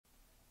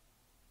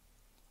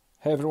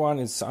Hey everyone,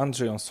 it's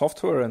Andrzej on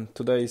Software, and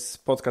today's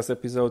podcast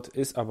episode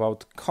is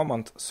about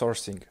command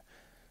sourcing.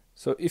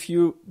 So if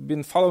you've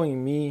been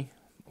following me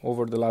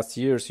over the last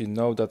years, you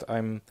know that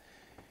I'm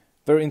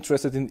very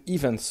interested in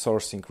event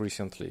sourcing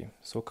recently.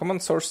 So command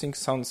sourcing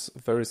sounds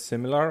very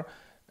similar,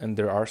 and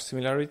there are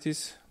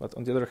similarities, but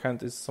on the other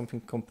hand, it's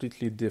something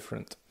completely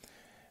different.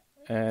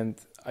 And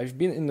I've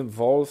been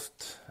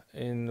involved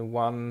in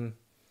one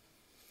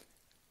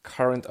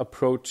current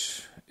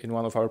approach in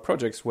one of our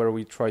projects where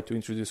we try to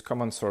introduce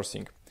command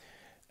sourcing.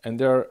 And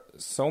there are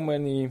so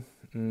many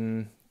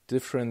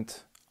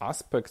different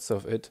aspects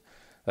of it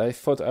that I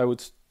thought I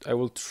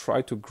will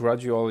try to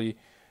gradually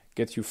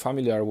get you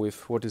familiar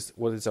with what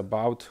it's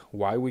about,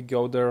 why we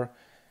go there,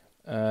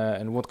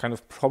 and what kind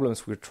of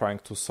problems we're trying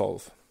to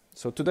solve.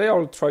 So today I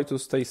will try to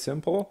stay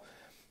simple,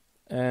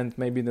 and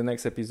maybe in the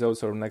next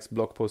episodes or next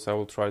blog post I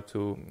will try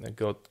to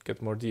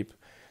get more deep.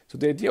 So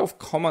the idea of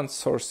command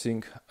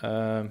sourcing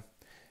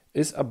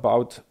is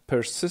about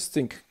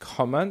persisting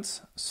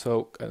commands.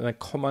 So a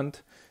command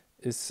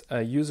is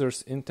a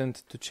user's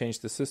intent to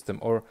change the system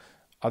or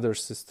other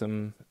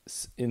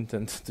system's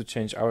intent to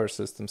change our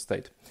system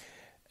state.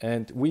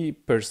 And we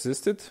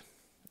persist it,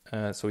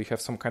 so we have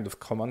some kind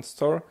of command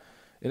store.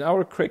 In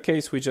our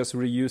case, we just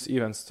reuse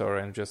event store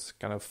and just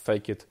kind of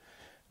fake it.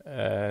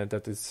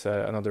 That is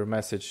another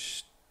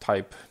message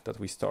type that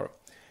we store.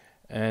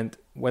 And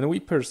when we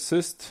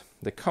persist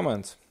the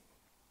command,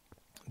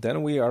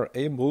 then we are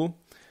able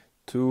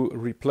to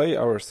replay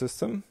our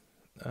system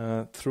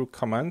through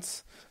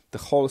commands, the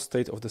whole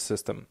state of the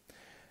system.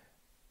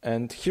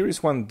 And here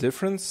is one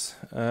difference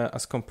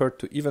as compared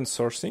to event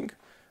sourcing,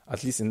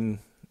 at least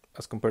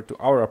as compared to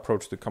our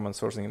approach to command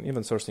sourcing and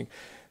event sourcing,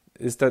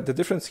 is that the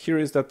difference here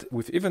is that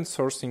with event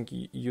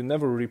sourcing, you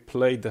never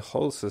replay the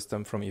whole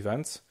system from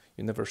events.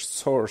 You never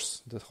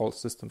source the whole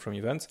system from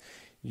events.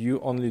 You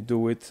only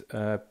do it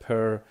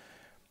per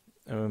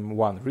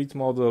one read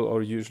model,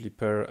 or usually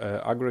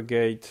per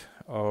aggregate,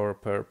 or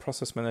per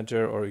process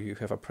manager, or you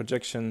have a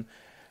projection,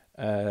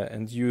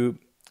 and you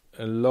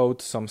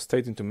load some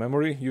state into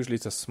memory. Usually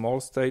it's a small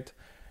state,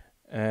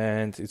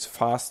 and it's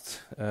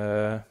fast,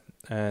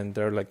 and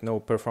there are like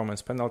no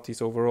performance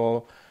penalties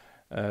overall,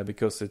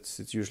 because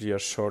it's usually a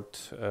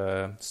short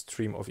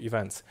stream of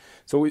events.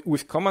 So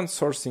with command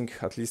sourcing,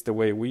 at least the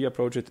way we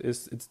approach it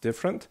it's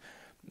different.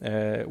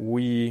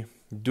 We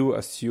do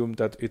assume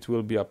that it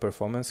will be a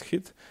performance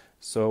hit.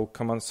 So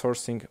command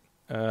sourcing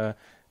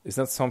is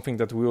not something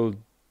that we will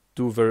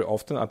do very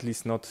often, at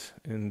least not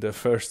in the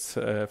first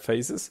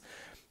phases.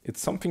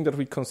 It's something that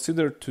we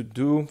consider to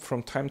do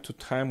from time to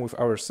time with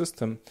our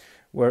system,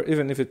 where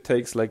even if it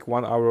takes like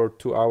 1 hour or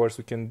 2 hours,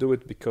 we can do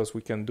it because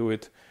we can do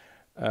it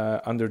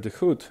under the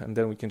hood, and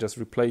then we can just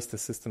replace the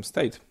system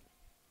state.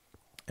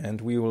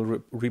 And we will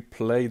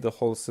replay the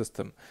whole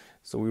system.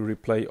 So we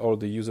replay all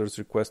the users'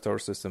 requests to our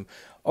system.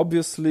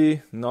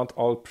 Obviously, not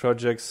all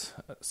projects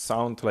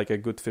sound like a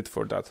good fit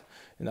for that.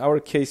 In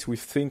our case, we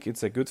think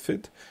it's a good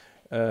fit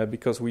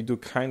because we do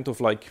kind of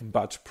like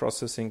batch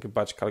processing,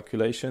 batch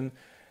calculation.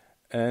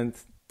 And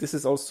this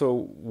is also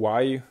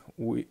why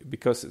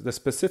because the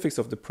specifics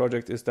of the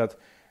project is that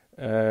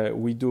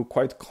we do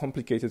quite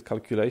complicated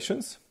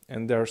calculations.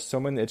 And there are so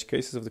many edge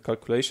cases of the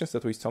calculations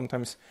that we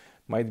sometimes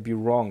might be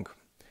wrong.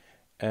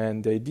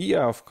 And the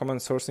idea of command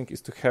sourcing is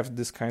to have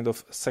this kind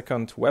of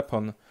second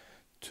weapon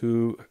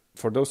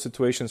for those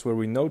situations where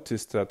we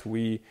notice that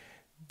we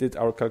did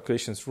our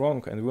calculations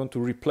wrong and we want to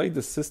replay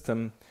the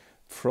system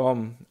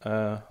from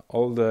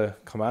all the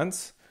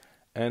commands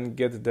and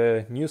get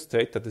the new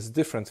state that is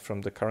different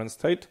from the current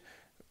state,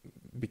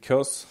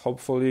 because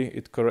hopefully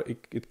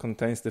it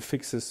contains the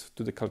fixes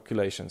to the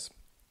calculations.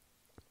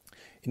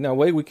 In a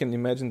way, we can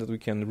imagine that we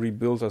can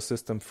rebuild a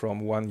system from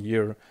 1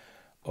 year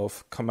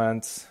of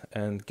commands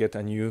and get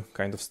a new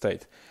kind of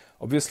state.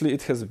 Obviously,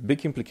 it has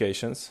big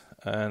implications,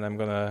 and I'm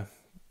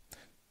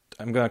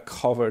gonna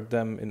cover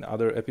them in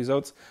other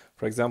episodes.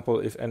 For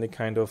example, if any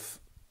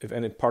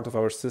part of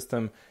our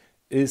system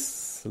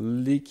is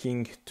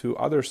leaking to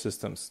other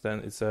systems,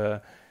 then it's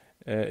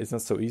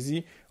not so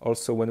easy.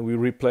 Also, when we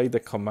replay the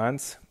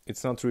commands,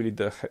 it's not really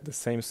the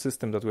same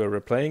system that we are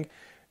replaying,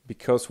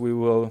 because we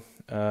will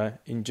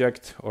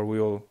inject or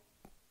we will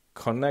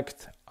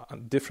connect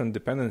different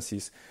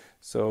dependencies.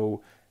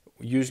 So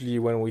usually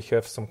when we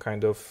have some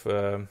kind of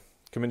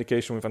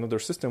communication with another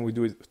system, we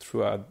do it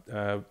through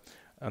an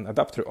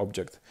adapter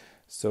object.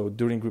 So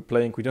during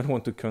replaying, we don't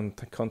want to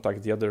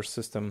contact the other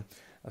system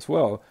as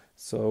well.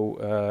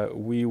 So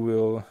we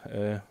will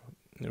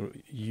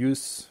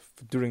use,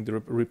 during the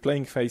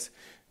replaying phase,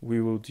 we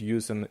will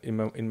use an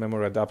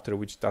in-memory adapter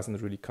which doesn't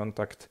really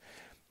contact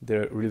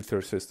the real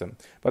third system.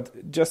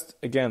 But just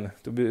again,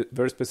 to be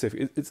very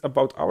specific, it's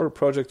about our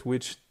project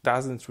which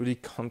doesn't really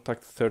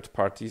contact third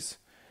parties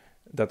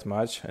that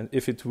much. And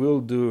if it will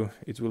do,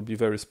 it will be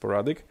very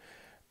sporadic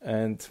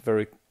and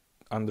very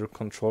under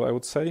control, I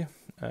would say.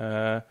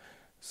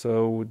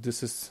 So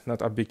this is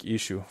not a big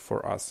issue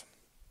for us.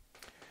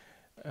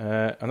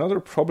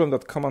 Another problem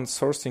that command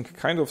sourcing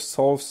kind of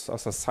solves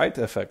as a side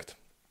effect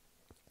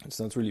it's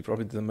not really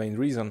probably the main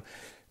reason,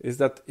 is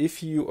that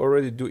if you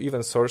already do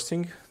event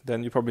sourcing,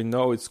 then you probably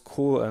know it's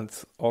cool and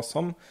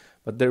awesome,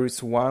 but there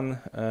is one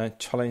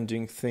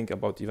challenging thing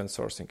about event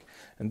sourcing,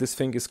 and this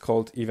thing is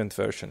called event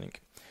versioning.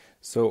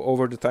 So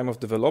over the time of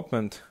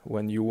development,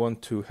 when you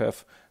want to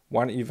have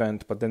one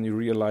event, but then you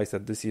realize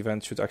that this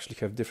event should actually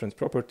have different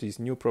properties,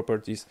 new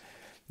properties,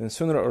 then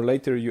sooner or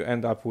later you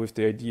end up with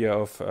the idea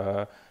of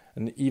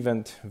an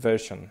event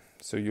version.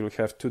 So you'll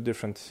have two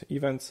different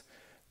events.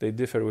 They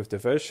differ with the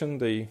version.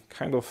 They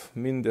kind of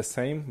mean the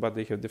same, but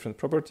they have different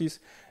properties.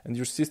 And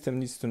your system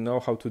needs to know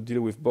how to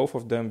deal with both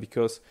of them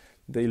because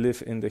they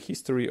live in the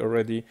history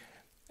already,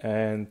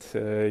 and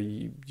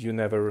you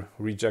never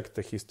reject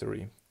the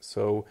history.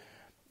 So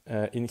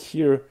in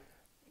here,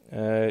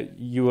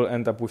 you will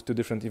end up with two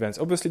different events.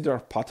 Obviously, there are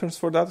patterns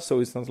for that, so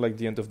it's not like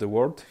the end of the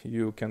world.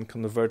 You can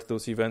convert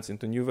those events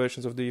into new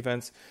versions of the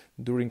events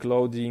during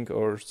loading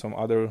or some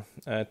other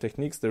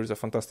techniques. There is a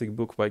fantastic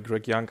book by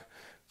Greg Young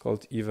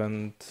called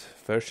Event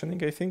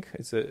Versioning, I think.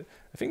 I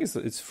think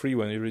it's free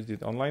when you read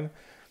it online,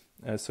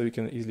 so you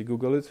can easily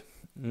Google it.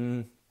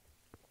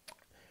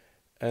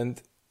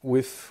 And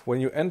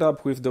when you end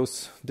up with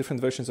those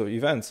different versions of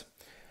events,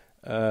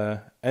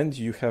 and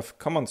you have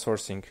command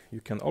sourcing, you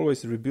can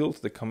always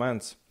rebuild the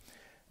commands.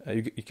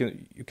 You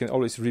can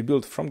always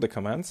rebuild from the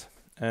commands,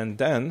 and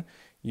then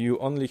you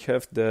only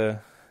have the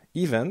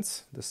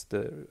events as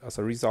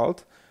a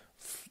result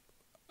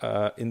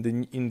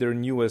in their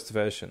newest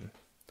version.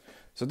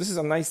 So this is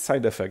a nice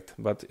side effect,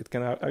 but it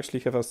can actually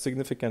have a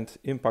significant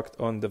impact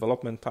on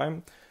development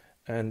time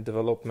and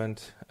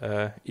development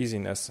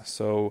easiness.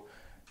 So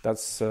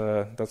that's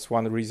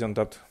one reason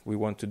that we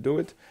want to do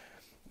it.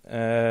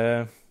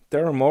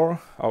 There are more.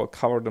 I'll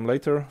cover them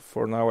later.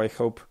 For now, I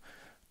hope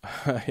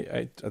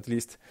I at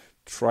least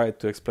tried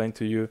to explain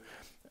to you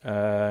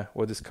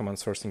what is command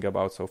sourcing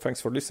about. So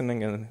thanks for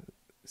listening, and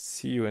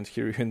see you and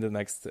hear you in the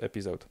next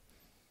episode.